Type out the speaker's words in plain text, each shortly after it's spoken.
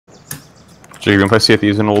So you gonna play Sea of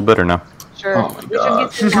Thieves in a little bit or no? Sure. Oh my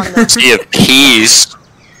god. Sea of Peas.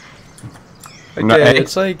 Okay, No,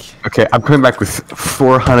 it's like... Okay, I'm coming back with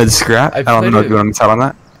 400 scrap. I don't know if you want to decide on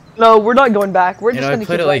that. No, we're not going back. We're You just know, I gonna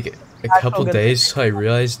played keep it like a couple Hogan. days, so I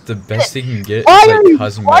realized the best thing you can get Why is are like you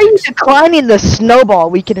cosmetics. declining the snowball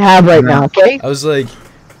we can have right now? Okay. I was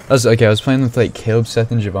playing with like Caleb,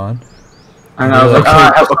 Seth, and Javon. And I was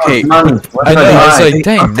like, okay. money. What I did know, I was buy? like,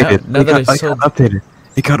 dang, Updated. now that I It got sold... updated.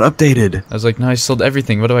 It got updated. I was like, no, I sold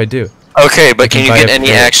everything, what do I do? Okay, but can you buy get a any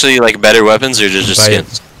pair. actually like better weapons or just Buy it.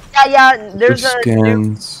 skins? Yeah, there's a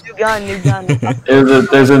new Skins. gun, new gun.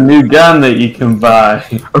 There's a new gun that you can buy.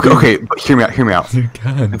 Okay, but hear me out.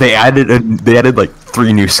 God. They added like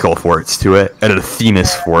 3 new skull forts to it, and a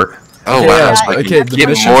Themis fort. Oh Yeah, wow! yeah, So okay, the get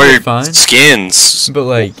missions more are fine. skins. But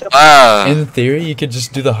like, Ah, in theory, you could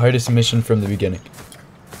just do the hardest mission from the beginning.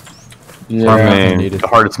 Yeah. I mean, needed. the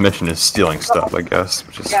hardest mission is stealing stuff, I guess,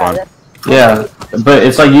 which is Yeah, fun. that's Yeah, but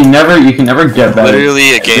it's like you can never get better.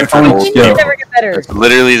 literally a game for Only old skill. never get better.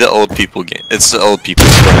 Literally the old people game. It's the old people.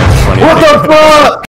 What the fuck?